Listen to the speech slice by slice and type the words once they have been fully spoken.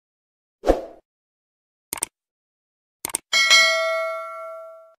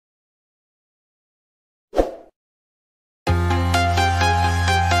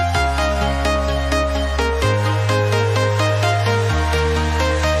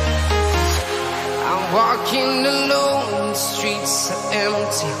walking alone, the streets are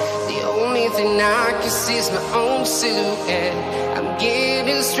empty. The only thing I can see is my own silhouette. I'm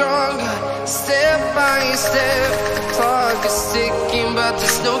getting stronger, step by step. The clock is ticking, but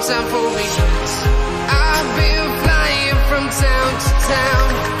there's no time for me. I've been flying from town to town,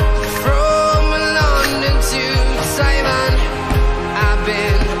 from London to Taiwan. I've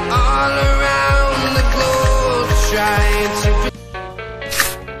been all around the globe trying to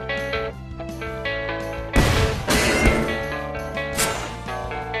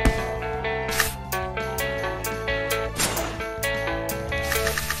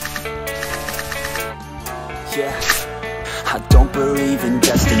I don't believe in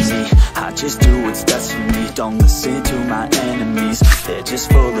destiny, I just do what's best for me. Don't listen to my enemies, they're just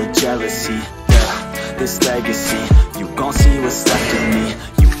full of jealousy. Yeah, this legacy, you gon' see what's left of me.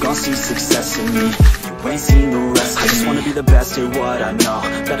 You gon' see success in me, you ain't seen the rest of me. I just wanna be the best at what I know,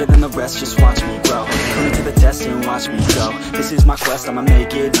 better than the rest, just watch me grow. Put me to the test and watch me go. This is my quest, I'ma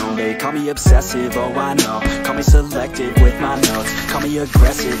make it known. They call me obsessive, oh I know. Call me selective with my notes, call me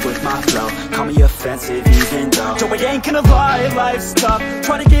aggressive with my flow, call me offensive even though Joe, I ain't gonna lie, life's tough.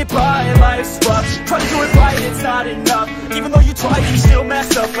 Try to get by, life's rough. Try to do it right, it's not enough. Even though you try, you still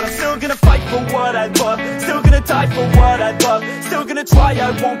mess up. But I'm still gonna fight for what I love, still gonna die for what I love, still gonna try,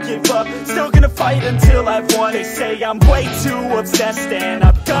 I won't give up, still gonna fight until I've won. They say I'm way too obsessed and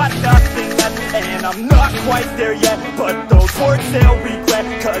I've got nothing left, and I'm not quite there yet, but those words they'll regret,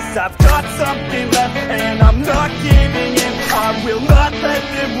 cause I've got something left and I'm not giving in. I will not let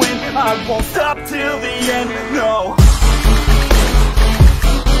them win, I won't stop till the end, no.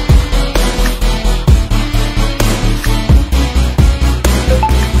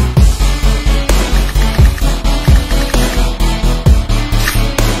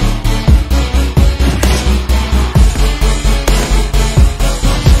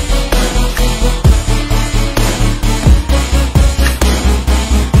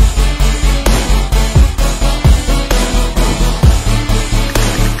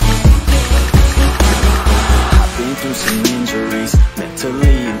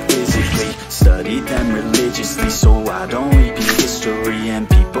 So I don't repeat history, and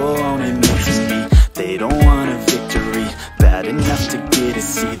people won't admit to me they don't want a victory bad enough to get a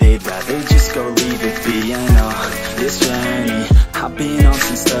C. They'd rather just go leave it be. I know this journey I've been on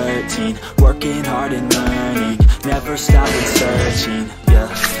since 13, working hard and learning, never stopping searching. Yeah,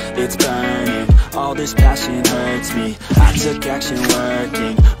 it's burning, all this passion hurts me. I took action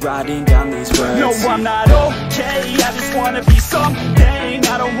working, writing down these words. No, I'm not okay, I just wanna be something.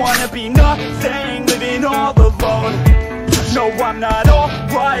 I don't wanna be nothing, living all alone. No, I'm not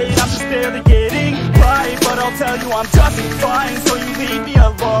alright, I'm just barely getting by, but I'll tell you I'm just fine, so you leave me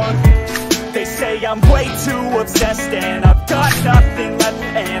alone. They say I'm way too obsessed and I've got nothing left,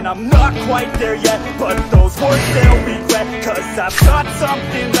 and I'm not quite there yet, but those words they'll regret, cause I've got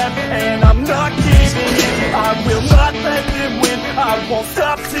something left and I'm not giving in. I will not let them win, I won't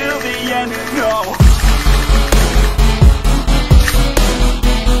stop till the end, no.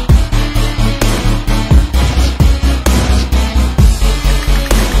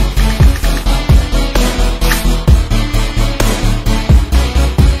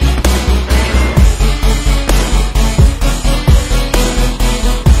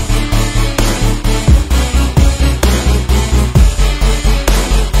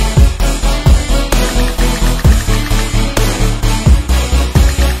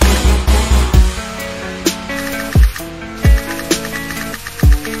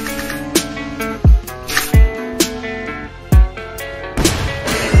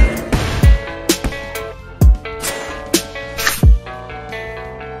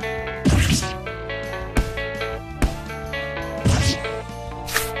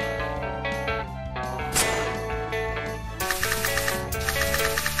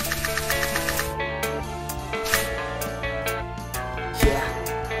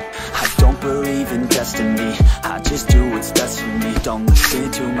 Believe in destiny, I just do what's best for me. Don't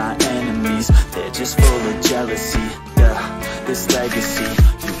listen to my enemies, they're just full of jealousy. Yeah, this legacy,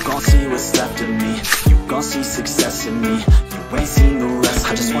 you gon' see what's left of me. You gon' see success in me, you ain't seen the rest of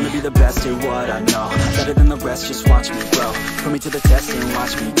me. I just wanna be the best at what I know, better than the rest, just watch me grow. Put me to the test and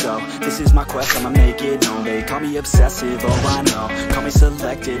watch me go. This is my quest, I'ma make it known. They call me obsessive, oh I know. Call me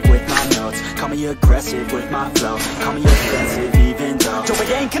selective with my notes, call me aggressive with my flow, call me offensive even though Joe,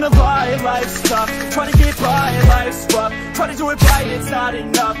 I ain't gonna lie, life's tough. Try to get by, life's rough. Try to do it right, it's not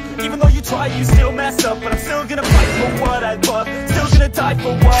enough. Even though you try, you still mess up. But I'm still gonna fight for what I love. Still gonna die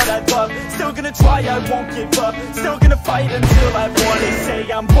for what I love. Still gonna try, I won't give up. Still gonna fight until I won. They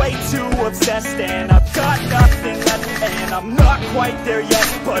say I'm way too obsessed and I've got nothing left, and I'm not quite there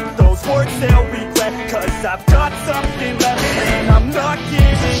yet. But those words they'll regret, cause I've got something left, and I'm not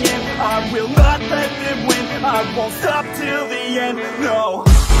giving in. I will not let them win. I won't stop till the end, no.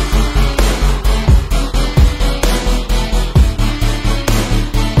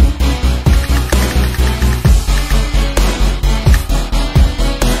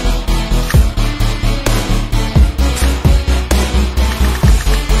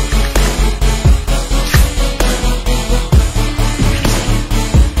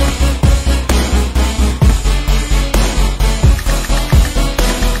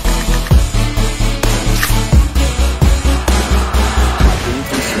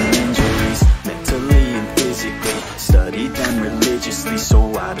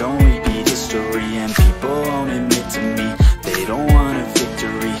 So I don't repeat history, and people won't admit to me they don't want a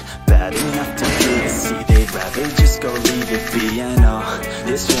victory bad enough to be to see. They'd rather just go leave it be. And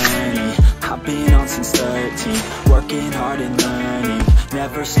this journey I've been on since 13, working hard and learning,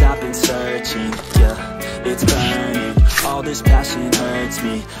 never stopping searching. Yeah, it's burning, all this passion hurts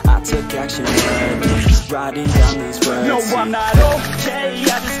me. I took action early, writing down these words. No, I'm not okay,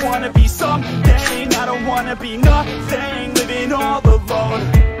 I just wanna be something. I don't wanna be nothing, living all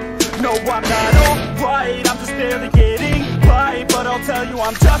alone. No, I'm not alright, I'm just barely getting by. But I'll tell you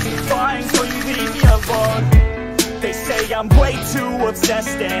I'm just fine, so you leave me alone. They say I'm way too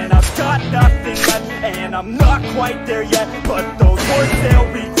obsessed and I've got nothing left, and I'm not quite there yet. But those words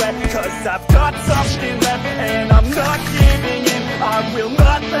they'll regret, cause I've got something left, and I'm not giving in. I will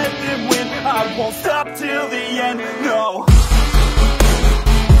not let them win. I won't stop till the end, no.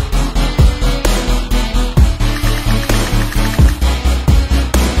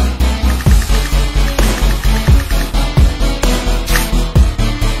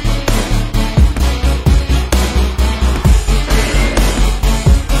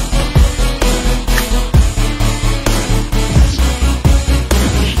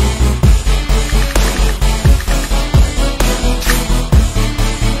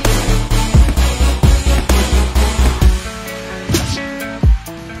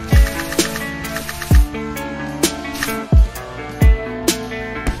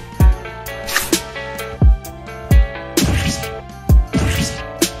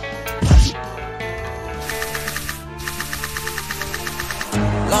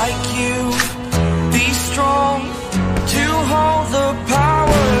 Like you, be strong to hold the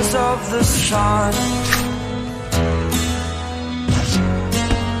powers of the sun.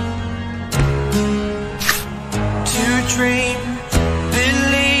 To dream,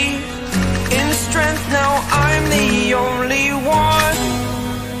 believe in strength. Now I'm the only one,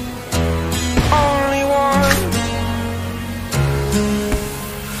 only one.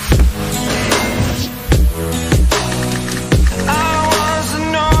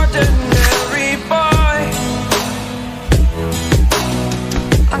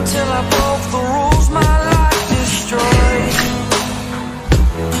 Until I broke the rules, my life destroyed.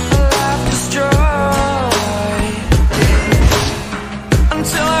 Life destroyed.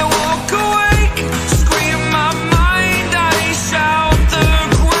 Until I walk away, scream my mind, I shout, the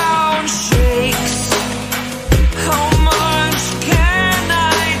ground shakes. How much can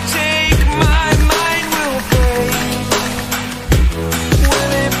I take? My mind will break.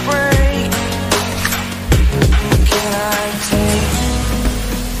 Will it break? Can I take?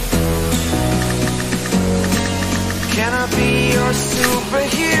 Can I be your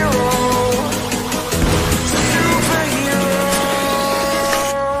superhero? Superhero.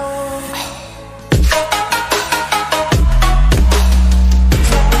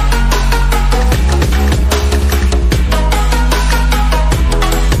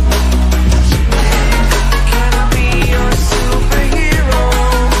 Can I be your superhero?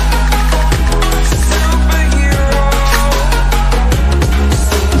 Superhero.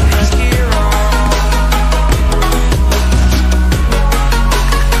 Superhero.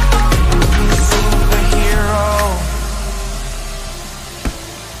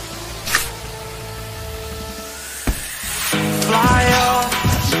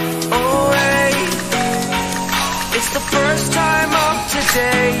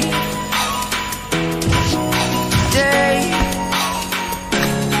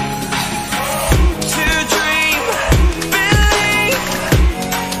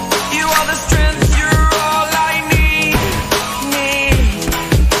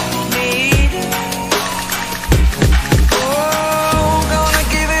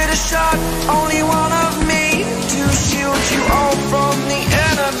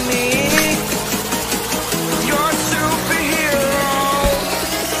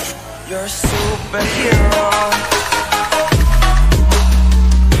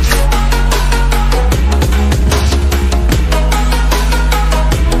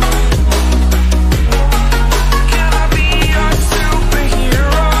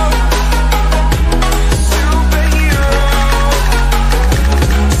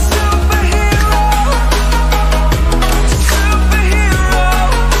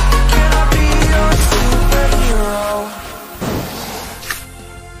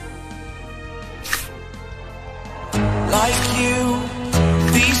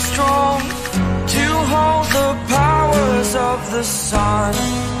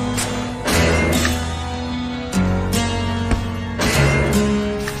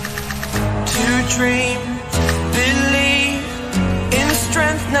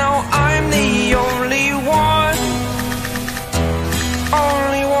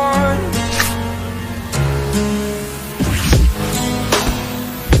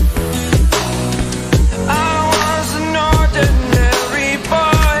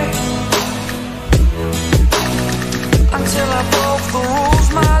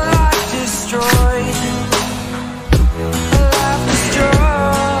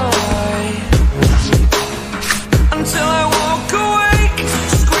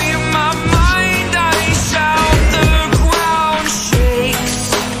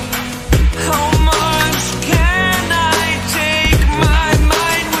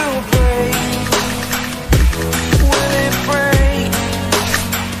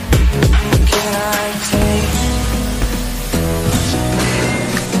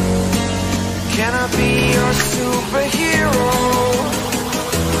 superhero.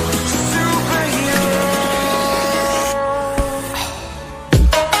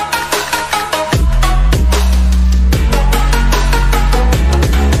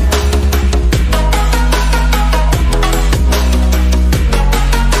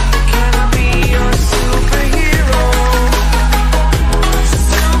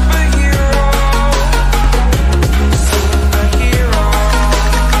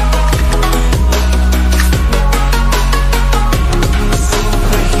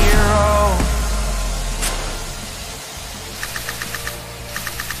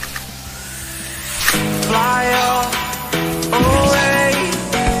 Fly away.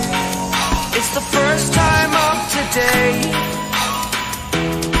 It's the first time of today.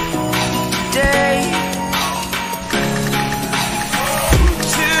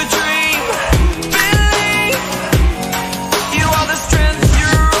 To dream, believe. You are the strength,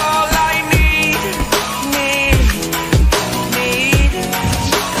 you're all I need.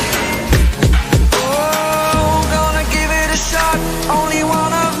 Oh, gonna give it a shot. Only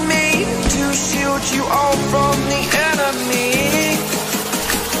one of me to shield you all from the enemy.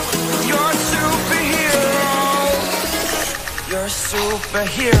 You're a superhero. You're a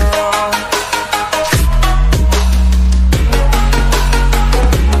superhero.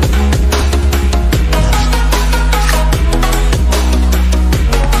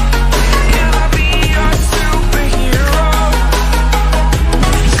 Can I be your superhero?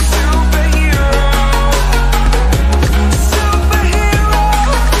 Superhero. Superhero.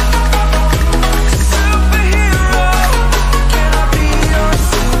 Superhero. Can I be your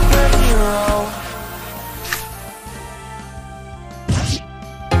superhero?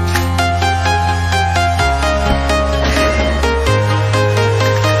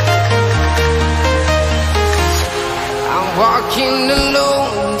 I'm walking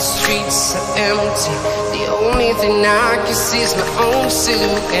alone, the streets are empty. The only thing I can see is my own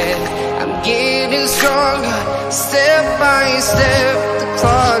silhouette. I'm getting stronger, step by step. The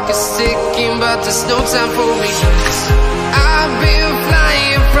clock is ticking, but there's no time for me. I've been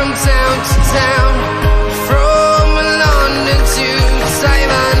flying from town to town, from London to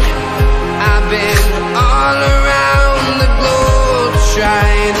Taiwan. I've been all around the globe,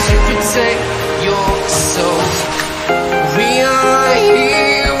 trying to protect your soul. We are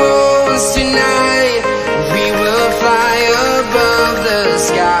heroes tonight. We will fly above the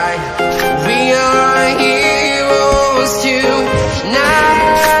sky. We are heroes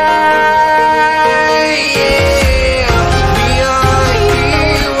tonight. Yeah. We are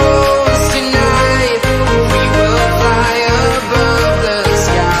heroes tonight. We will fly above the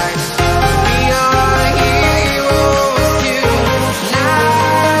sky. We are heroes tonight.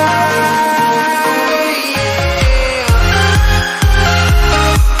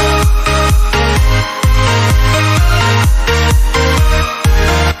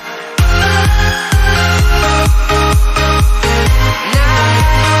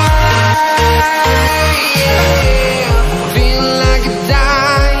 Feel like a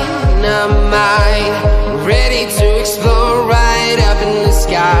dynamite, ready to explode right up in the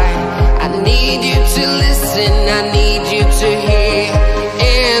sky. I need you to listen, I need you to hear,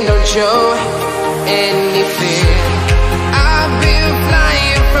 and don't show any